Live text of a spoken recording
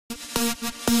Here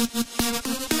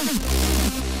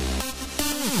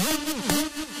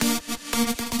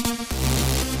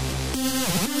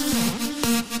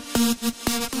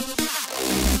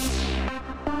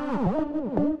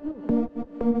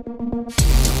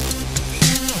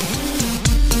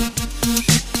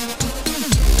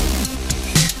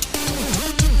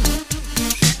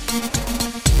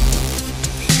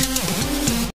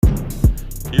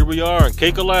we are in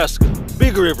KAKE, Alaska.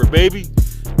 Big river, baby.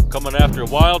 Coming after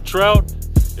wild trout.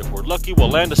 If we're lucky, we'll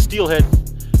land a steelhead.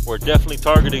 We're definitely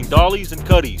targeting dollies and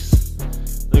cutties.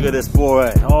 Look at this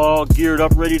boy, all geared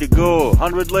up, ready to go.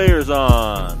 100 layers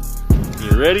on.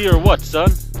 You ready or what,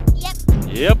 son? Yep.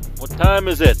 Yep. What time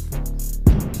is it?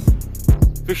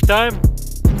 Fish time?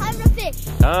 Time to fish.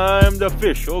 Time to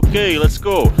fish. Okay, let's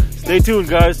go. Stay tuned,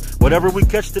 guys. Whatever we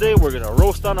catch today, we're gonna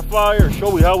roast on a fire,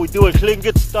 show you how we do it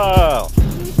Tlingit style.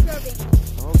 Moose rubbing.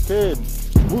 Okay,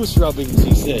 moose rubbings,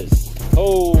 he says.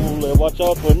 Holy, watch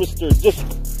out for Mr. Disc.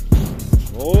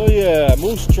 Oh yeah,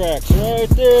 moose tracks right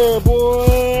there,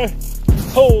 boy.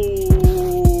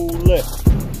 Holy.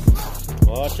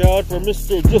 Watch out for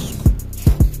Mr. Disc.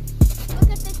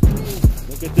 Look at this tree.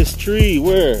 Look at this tree,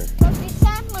 where? Got big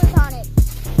antlers on it.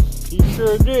 He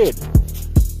sure did.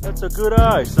 That's a good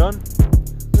eye, son.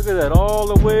 Look at that, all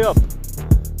the way up.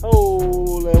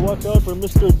 Holy, watch out for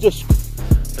Mr. Disc.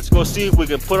 Let's go see if we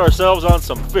can put ourselves on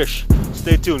some fish.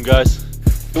 Stay tuned, guys.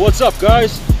 Hey, what's up,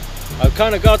 guys? I've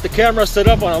kind of got the camera set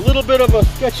up on a little bit of a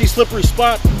sketchy, slippery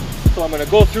spot. So I'm going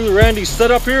to go through Randy's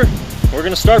setup here. We're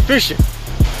going to start fishing.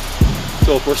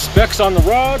 So for specs on the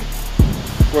rod,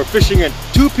 we're fishing a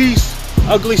 2-piece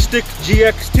Ugly Stick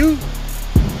GX2.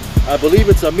 I believe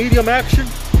it's a medium action.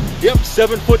 Yep,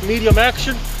 7-foot medium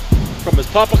action from his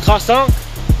Papa Kasank.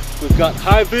 We've got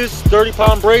high vis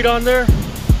 30-pound braid on there.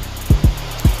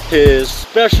 His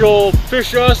special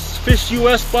Fish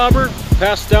US bobber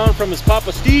passed down from his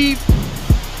Papa Steve.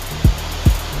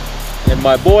 And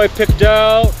my boy picked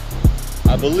out,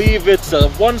 I believe it's a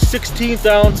 1/16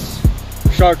 ounce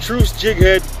chartreuse jig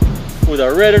head with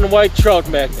a red and white trout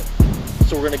magnet.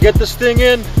 So we're gonna get this thing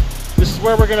in. This is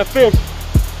where we're gonna fish.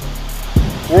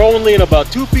 We're only in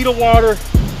about 2 feet of water,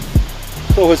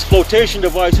 so his flotation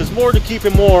device is more to keep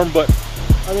him warm, but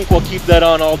I think we'll keep that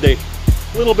on all day.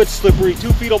 A little bit slippery,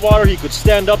 2 feet of water, he could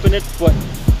stand up in it, but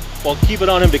we'll keep it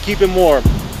on him to keep him warm.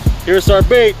 Here's our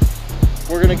bait.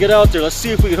 We're gonna get out there. Let's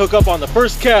see if we can hook up on the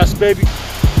first cast, baby.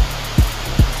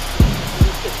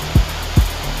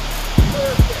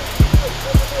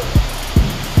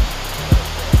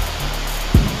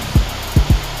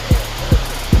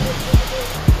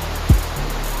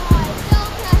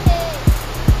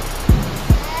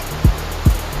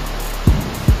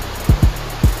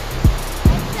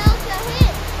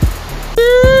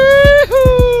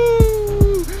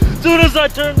 I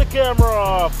turned the camera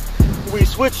off. We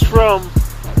switched from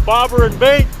bobber and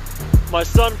bait. My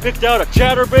son picked out a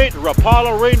chatterbait,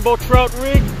 Rapala rainbow trout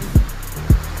rig.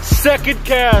 Second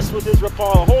cast with his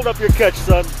Rapala. Hold up your catch,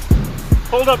 son.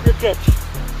 Hold up your catch.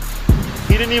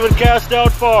 He didn't even cast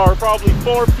out far, probably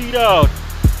 4 feet out.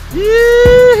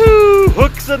 Yee-hoo!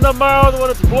 Hooks in the mouth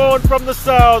when it's blowing from the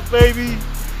south, baby.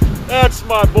 That's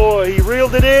my boy. He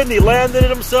reeled it in, he landed it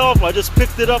himself. I just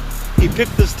picked it up. He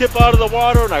picked this tip out of the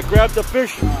water and I grabbed the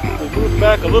fish. We moved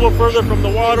back a little further from the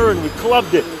water and we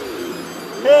clubbed it.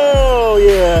 Hell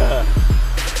yeah.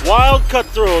 Wild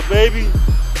cutthroat, baby.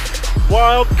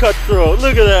 Wild cutthroat.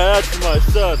 Look at that. That's my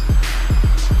son.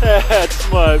 That's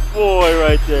my boy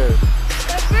right there.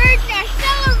 The birds are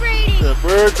celebrating. The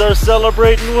birds are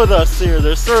celebrating with us here.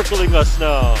 They're circling us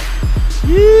now.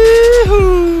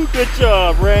 Yee-hoo! Good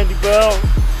job, Randy Bell.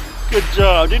 Good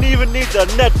job. Didn't even need the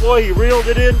net, boy. He reeled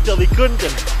it in till he couldn't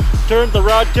and turned the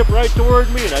rod tip right toward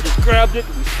me, and I just grabbed it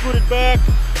and we scooted back.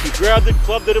 He grabbed it,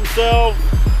 clubbed it himself.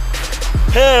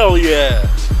 Hell yeah.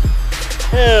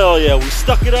 Hell yeah. We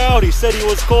stuck it out. He said he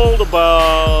was cold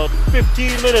about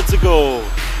 15 minutes ago.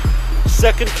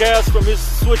 Second cast from his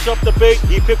switch up the bait.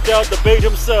 He picked out the bait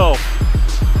himself.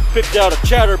 Picked out a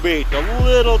chatterbait, a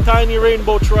little tiny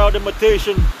rainbow trout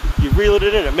imitation. You reel it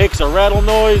in, it makes a rattle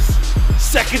noise.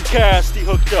 Second cast, he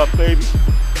hooked up, baby.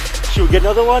 Should we get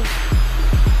another one?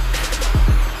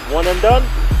 One and done?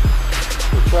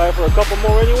 We'll try for a couple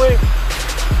more anyway.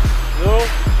 No?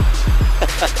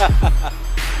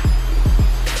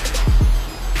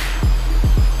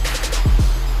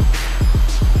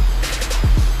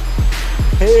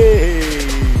 Hey!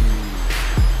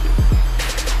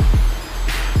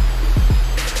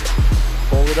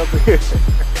 Hold it up here.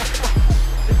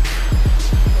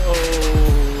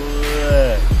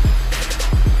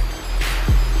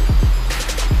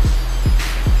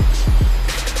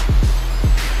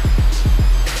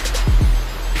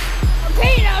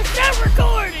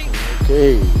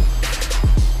 Okay.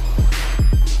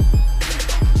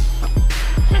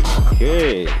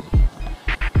 Okay.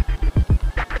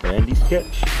 Randy's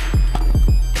catch.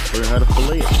 Learn how to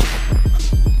fillet it.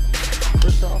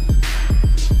 First off,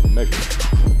 measure it.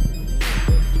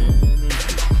 About 10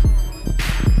 inches.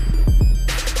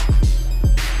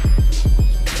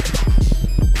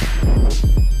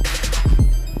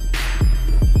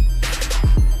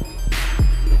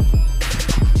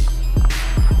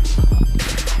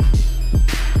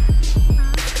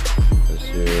 That's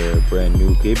your brand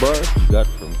new K-bar you got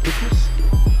from Christmas.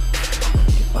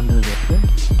 Get under the thing.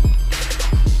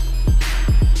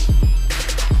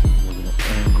 We're going to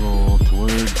angle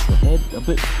towards the head a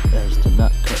bit as to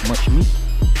not cut much meat.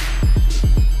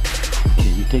 Okay,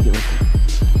 you take it right there.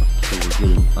 So we're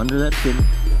getting under that fin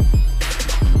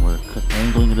and we're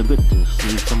angling it a bit to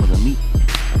save some of the meat.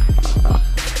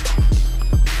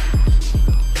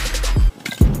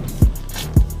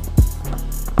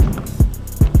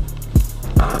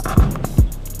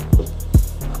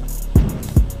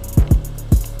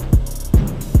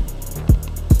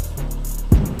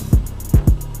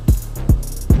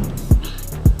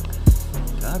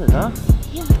 Got it, huh?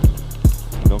 Yeah.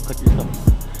 Don't cut your thumb.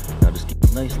 Now just keep a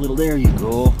nice little, there you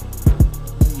go.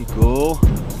 There you go.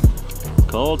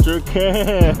 Culture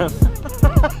cam.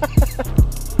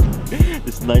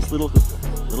 This nice little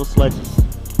slices.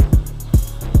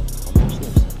 Almost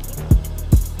there.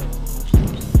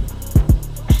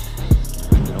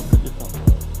 Don't cut your thumb.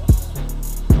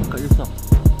 Don't cut your thumb.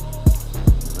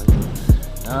 Right.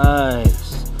 Nice.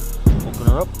 Open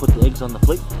her up, put the eggs on the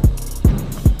plate.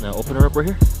 Now open her up right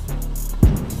here.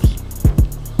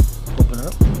 Open her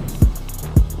up.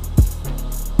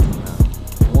 Now,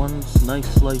 one nice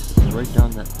slice right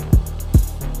down that.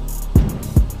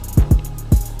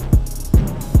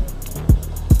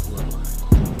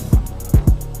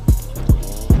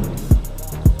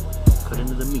 Cut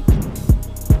into the meat.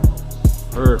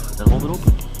 Perfect. Then hold it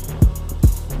open.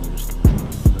 You're just gonna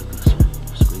do like this.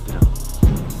 Scrape it out.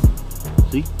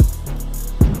 See? You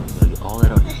gotta get all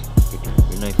that out.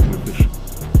 Your knife for your fish.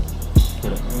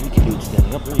 You can do it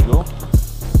standing up. There you go.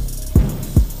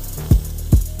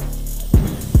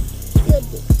 Good.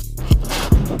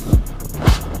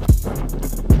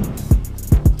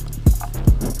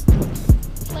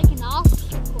 It's like an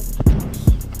obstacle.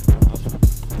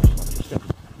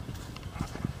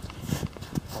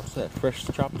 What's that? Fresh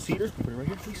chopped cedar? Put it right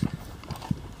here, please.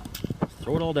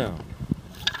 Throw it all down.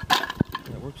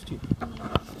 That works too. Acting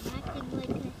like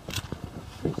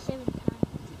a 7 times.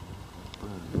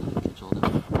 Catch all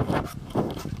that.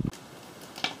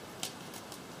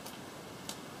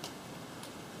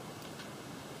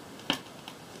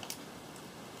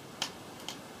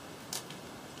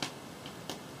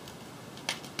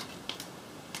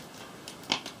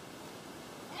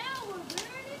 Now we're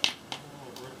burning.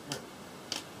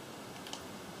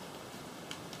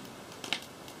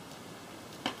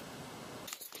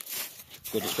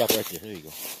 Go, just stop right there. There you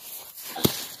go.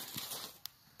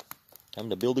 Time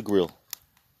to build a grill.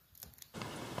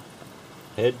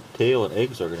 Head, tail, and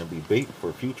eggs are going to be bait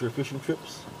for future fishing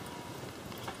trips.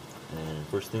 And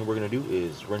first thing we're going to do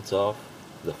is rinse off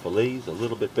the fillets a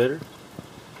little bit better.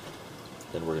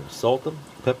 Then we're going to salt them,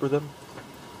 pepper them,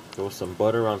 throw some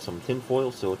butter on some tin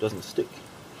foil so it doesn't stick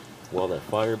while that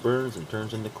fire burns and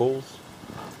turns into coals.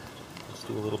 Let's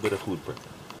do a little bit of food prep.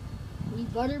 We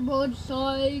butter both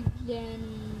sides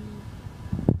and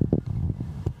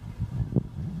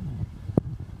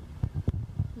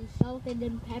we salted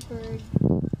and peppered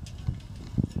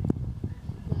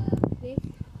the fish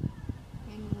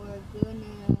and we're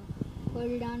gonna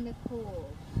put it on the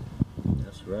coals.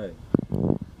 That's right.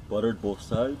 Buttered both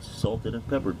sides, salted and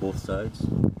peppered both sides.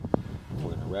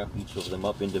 We're going to wrap each of them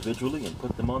up individually and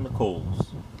put them on the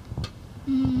coals.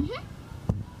 Mm-hmm.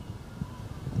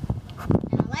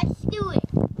 Now let's do it.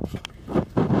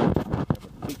 Have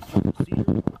a big chunk of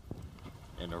cedar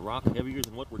and a rock heavier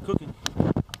than what we're cooking.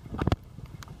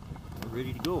 We're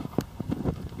ready to go.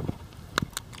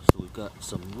 So we've got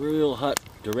some real hot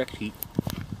direct heat.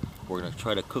 We're going to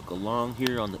try to cook along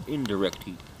here on the indirect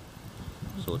heat.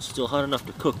 So it's still hot enough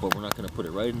to cook, but we're not going to put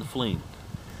it right in the flame.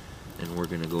 And we're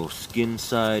going to go skin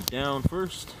side down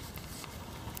first.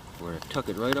 We're going to tuck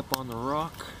it right up on the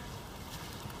rock.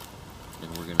 And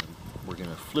we're going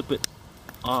to flip it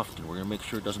often. We're going to make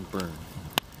sure it doesn't burn.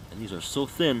 And these are so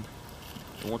thin,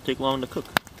 it won't take long to cook.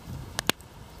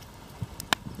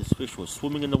 This fish was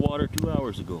swimming in the water 2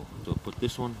 hours ago. So put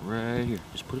this one right here.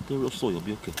 Just put it there real slow, you'll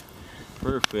be okay.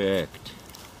 Perfect.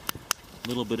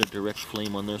 Little bit of direct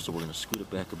flame on there, so we're going to scoot it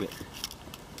back a bit.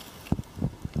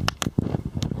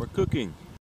 We're cooking.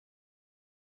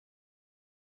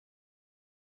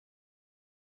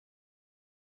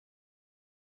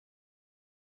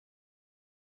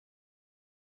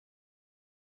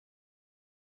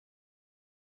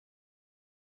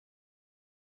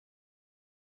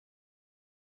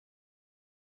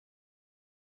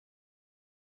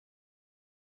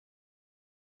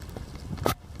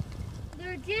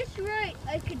 just right.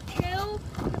 I could tell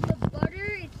the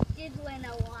butter is sizzling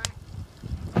a lot.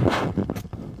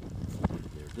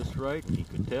 They're just right. You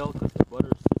could tell because the butter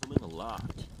is sizzling a lot.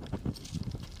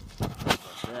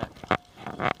 Like that.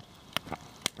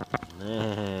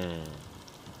 Man.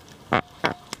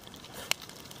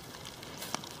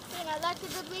 Yeah, that's a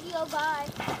good video, guys.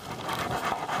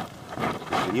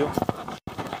 Video?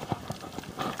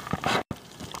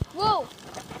 Whoa!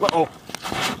 Uh-oh.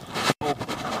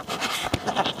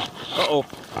 Uh-oh.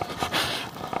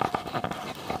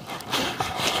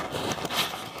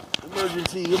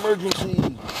 Emergency,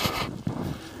 emergency.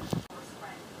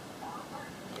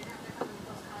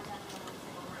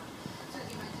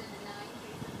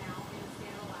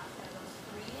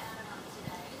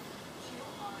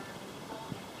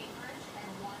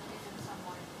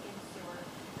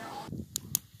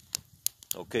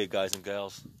 Okay, guys and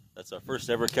gals, that's our first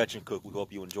ever catch and cook. We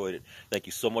hope you enjoyed it. Thank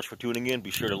you so much for tuning in.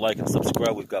 Be sure to like and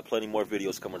subscribe. We've got plenty more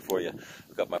videos coming for you.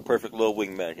 We've got my perfect little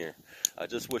wingman here. I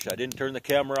just wish I didn't turn the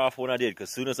camera off when I did, because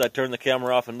as soon as I turned the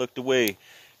camera off and looked away,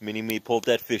 Mini-Me pulled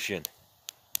that fish in.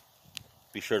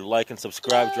 Be sure to like and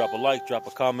subscribe. Drop a like, drop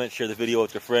a comment, share the video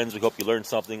with your friends. We hope you learned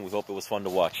something. We hope it was fun to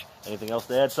watch. Anything else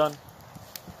to add, son?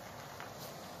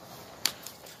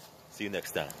 See you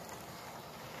next time.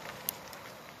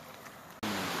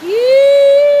 Yeah.